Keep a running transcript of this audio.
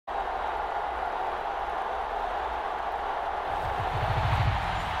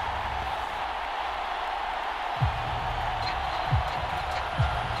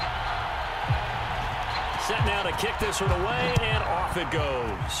to kick this one away, and off it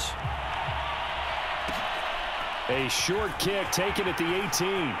goes. A short kick taken at the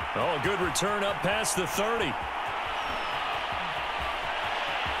 18. Oh, a good return up past the 30.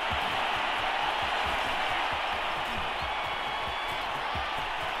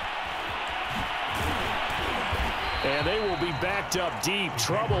 And they will be backed up deep.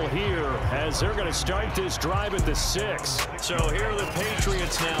 Trouble here as they're going to start this drive at the 6. So here are the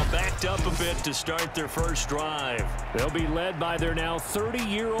Patriots now backed up a bit to start their first drive. They'll be led by their now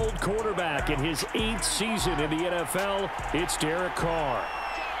 30-year-old quarterback in his 8th season in the NFL. It's Derek Carr.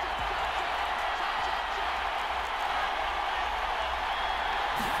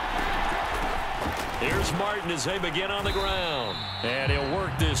 Here's Martin as they begin on the ground. And he'll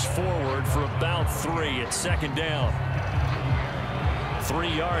work this forward for about 3 at second down. 3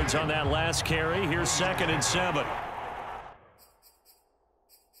 yards on that last carry. Here's 2nd and 7.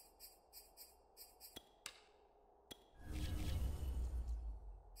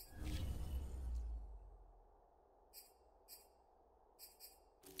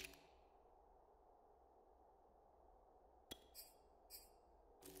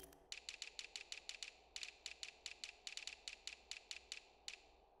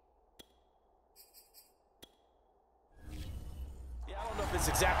 It's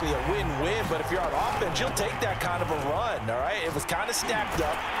exactly a win-win, but if you're on offense, you'll take that kind of a run, all right? It was kind of stacked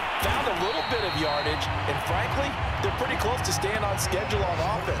up, found a little bit of yardage, and frankly, they're pretty close to staying on schedule on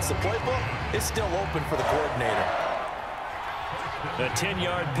offense. The playbook is still open for the coordinator. A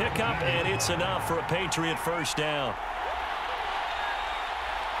 10-yard pickup, and it's enough for a Patriot first down.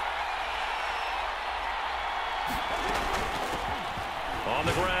 On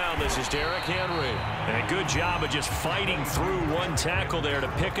the ground, this is Derrick Henry. And a good job of just fighting through one tackle there to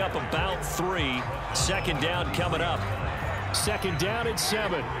pick up about 3. Second down coming up. Second down at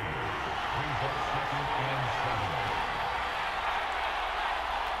 7.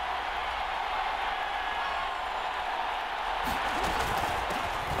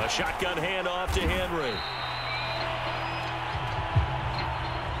 A shotgun handoff to Henry.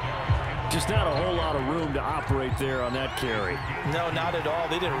 Just not a whole lot of room to operate there on that carry. No, not at all.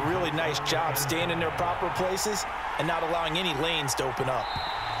 They did a really nice job staying in their proper places and not allowing any lanes to open up.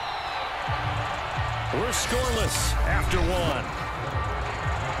 We're scoreless after 1.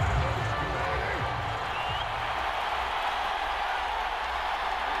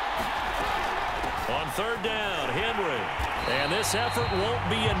 On third down, Henry. And this effort won't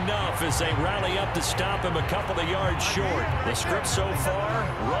be enough as they rally up to stop him a couple of yards short. The script so far,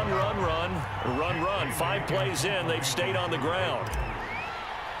 run, run, run, run, run. 5 plays in, they've stayed on the ground.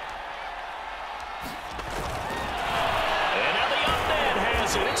 And now the up man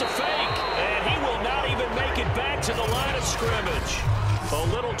has it. It's a fake. And he will not even make it back to the line of scrimmage. A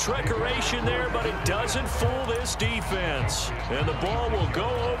little trickeration there, but it doesn't fool this defense. And the ball will go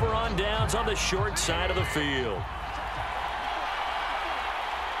over on downs on the short side of the field.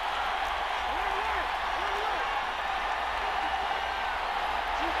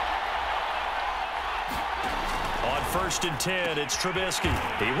 On 1st and 10, it's Trubisky.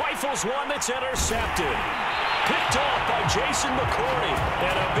 He rifles one that's intercepted. Picked off by Jason McCourty.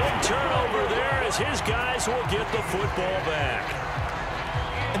 And a big turnover there as his guys will get the football back.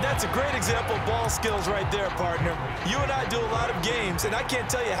 And that's a great example of ball skills right there, partner. You and I do a lot of games, and I can't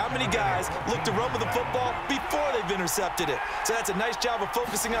tell you how many guys look to run with the football before they've intercepted it. So that's a nice job of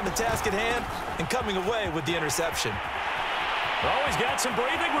focusing on the task at hand and coming away with the interception. Oh, he's got some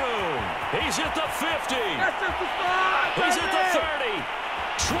breathing room. He's at the 50. He's at the 30.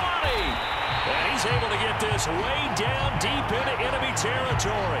 20. And he's able to get this way down deep into enemy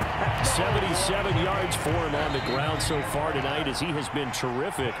territory. 77 yards for him on the ground so far tonight as he has been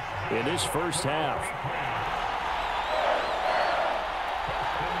terrific in this first half.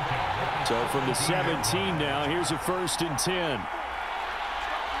 So from the 17 now, here's a 1st and 10.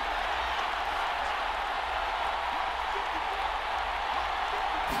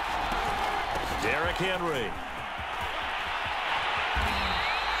 Derrick Henry.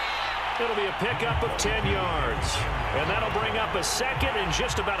 It'll be a pickup of 10 yards. And that'll bring up a 2nd and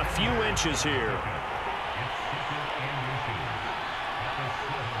just about a few inches here.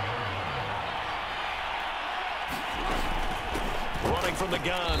 Running from the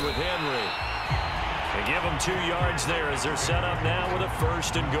gun with Henry. They give him 2 yards there as they're set up now with a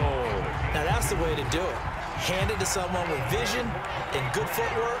 1st and goal. Now that's the way to do it. Hand it to someone with vision and good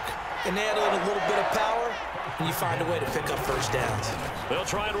footwork, and add in a little bit of power. and you find a way to pick up first downs. They'll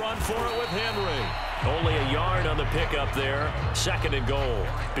try and run for it with Henry. Only a yard on the pickup there. 2nd and goal.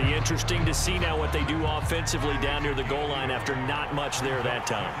 Be interesting to see now what they do offensively down near the goal line after not much there that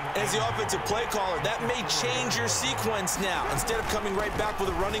time. As the offensive play caller, that may change your sequence now. Instead of coming right back with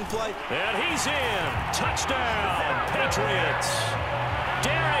a running play. And he's in. Touchdown, Patriots.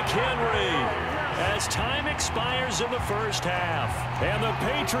 Derrick Henry. As time expires in the first half. And the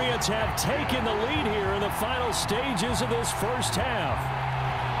Patriots have taken the lead here in the final stages of this first half.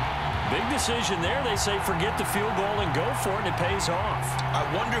 Big decision there. They say forget the field goal and go for it, and it pays off. I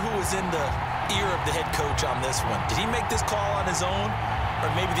wonder who was in the ear of the head coach on this one. Did he make this call on his own? Or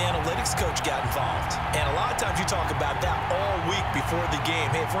maybe the analytics coach got involved. And a lot of times you talk about that all week before the game.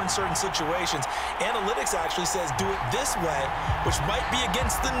 Hey, if we're in certain situations, analytics actually says do it this way, which might be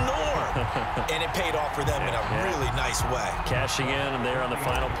against the norm. And it paid off for them in a really nice way. Cashing in there on the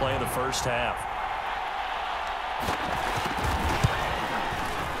final play of the first half.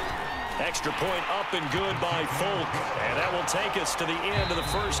 Extra point up and good by Folk. And that will take us to the end of the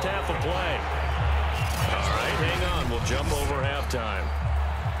first half of play. All right, hang on. We'll jump over halftime.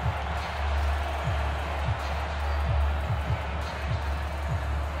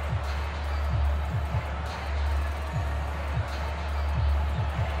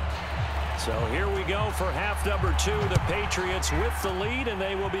 So here we go for half number 2. The Patriots with the lead, and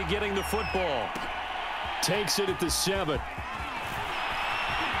they will be getting the football. Takes it at the 7.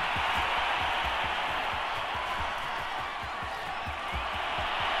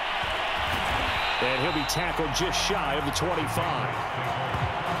 And he'll be tackled just shy of the 25.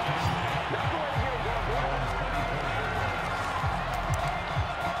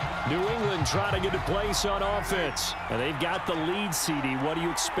 New England trying to get a place on offense. And they've got the lead, CD. What do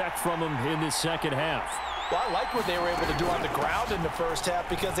you expect from them in this second half? Well, I like what they were able to do on the ground in the first half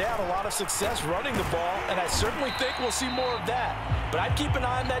because they had a lot of success running the ball, and I certainly think we'll see more of that. But I'd keep an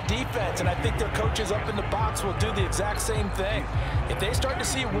eye on that defense, and I think their coaches up in the box will do the exact same thing. If they start to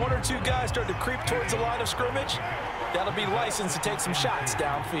see 1 or 2 guys start to creep towards the line of scrimmage, that'll be licensed to take some shots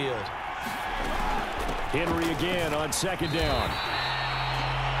downfield. Henry again on 2nd down.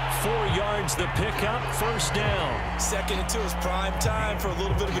 4 yards the pickup, first down. 2nd and 2 is prime time for a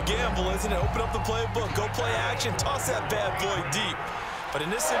little bit of a gamble, isn't it? Open up the playbook, go play action, toss that bad boy deep. But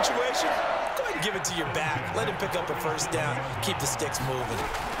in this situation, go ahead and give it to your back. Let him pick up a first down, keep the sticks moving.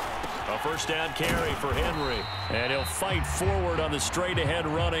 A first down carry for Henry. And he'll fight forward on the straight-ahead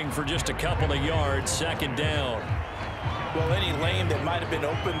running for just a couple of yards, 2nd down. Well, any lane that might have been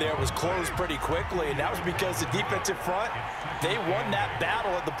open there was closed pretty quickly, and that was because the defensive front, they won that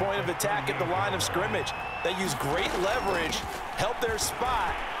battle at the point of attack at the line of scrimmage. They used great leverage, held their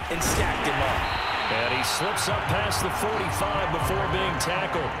spot, and stacked him up. And he slips up past the 45 before being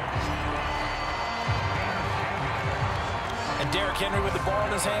tackled. And Derrick Henry with the ball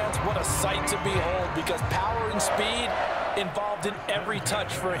in his hands, what a sight to behold, because power and speed involved in every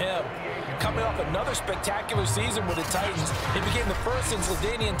touch for him. Coming off another spectacular season with the Titans, he became the first since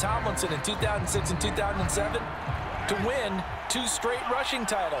LaDainian Tomlinson in 2006 and 2007 to win 2 straight rushing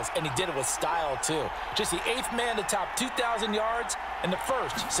titles, and he did it with style too. Just the 8th man to top 2,000 yards and the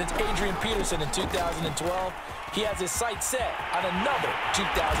first since Adrian Peterson in 2012. He has his sights set on another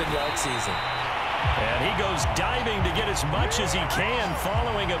 2,000-yard season. And he goes diving to get as much as he can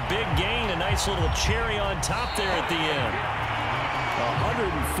following a big gain. A nice little cherry on top there at the end.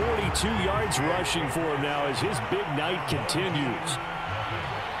 142 yards rushing for him now as his big night continues.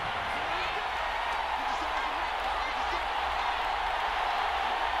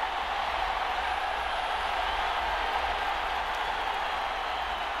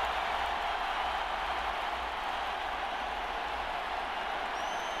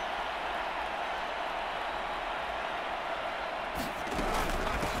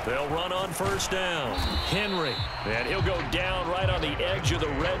 They'll run on first down. Henry. And he'll go down right on the edge of the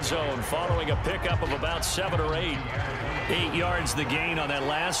red zone following a pickup of about 7 or 8. 8 yards the gain on that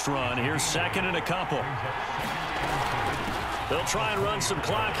last run. Here's 2nd and a couple. They'll try and run some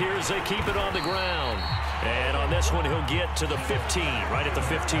clock here as they keep it on the ground. And on this one, he'll get to the 15, right at the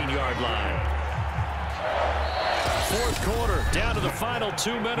 15-yard line. 4th quarter, down to the final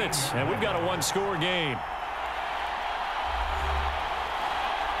 2 minutes, and we've got a 1-score game.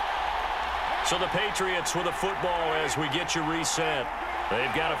 So the Patriots with a football as we get you reset.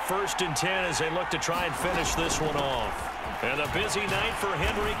 They've got a 1st and 10 as they look to try and finish this one off. And the busy night for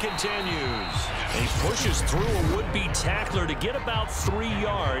Henry continues. He pushes through a would-be tackler to get about 3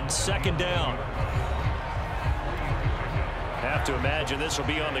 yards, 2nd down. Have to imagine this will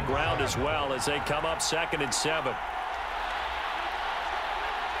be on the ground as well as they come up 2nd and 7.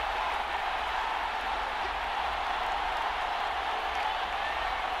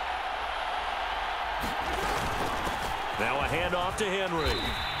 Now a handoff to Henry.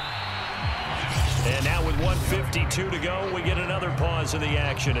 And now with 1:52 to go, we get another pause in the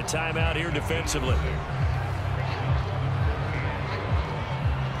action. A timeout here defensively.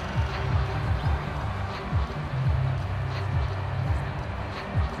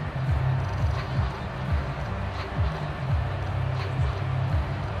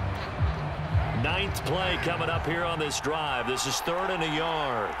 Ninth play coming up here on this drive. This is 3rd and a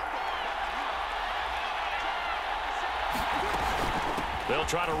yard. They'll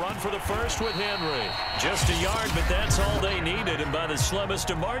try to run for the first with Henry. Just a yard, but that's all they needed. And by the slimmest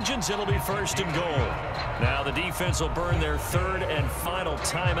of margins, it'll be 1st and goal. Now the defense will burn their 3rd and final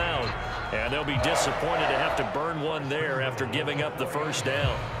timeout. And they'll be disappointed to have to burn one there after giving up the first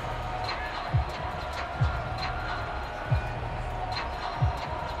down.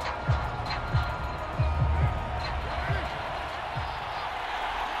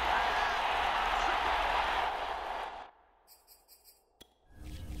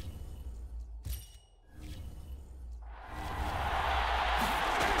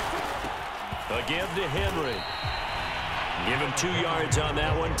 Again to Henry. Give him 2 yards on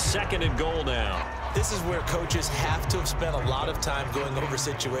that one. 2nd and goal now. This is where coaches have to have spent a lot of time going over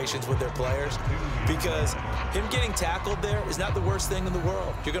situations with their players, because him getting tackled there is not the worst thing in the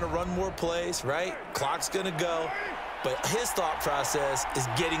world. You're going to run more plays, right? Clock's going to go. But his thought process is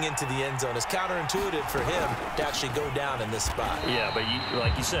getting into the end zone. It's counterintuitive for him to actually go down in this spot. Yeah, but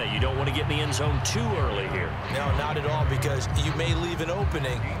like you say, you don't want to get in the end zone too early here. No, not at all, because you may leave an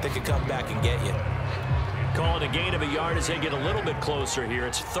opening that could come back and get you. Call it a gain of a yard as they get a little bit closer here.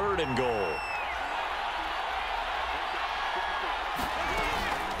 It's 3rd and goal.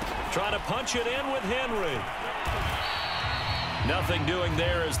 Trying to punch it in with Henry. Nothing doing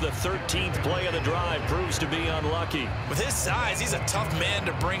there as the 13th play of the drive proves to be unlucky. With his size, he's a tough man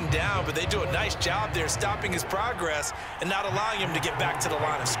to bring down, but they do a nice job there stopping his progress and not allowing him to get back to the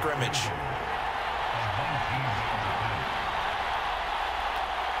line of scrimmage.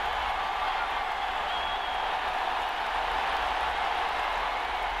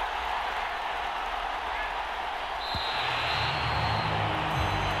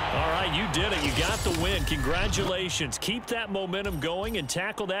 You did it. You got the win. Congratulations. Keep that momentum going and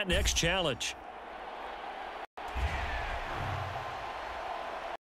tackle that next challenge.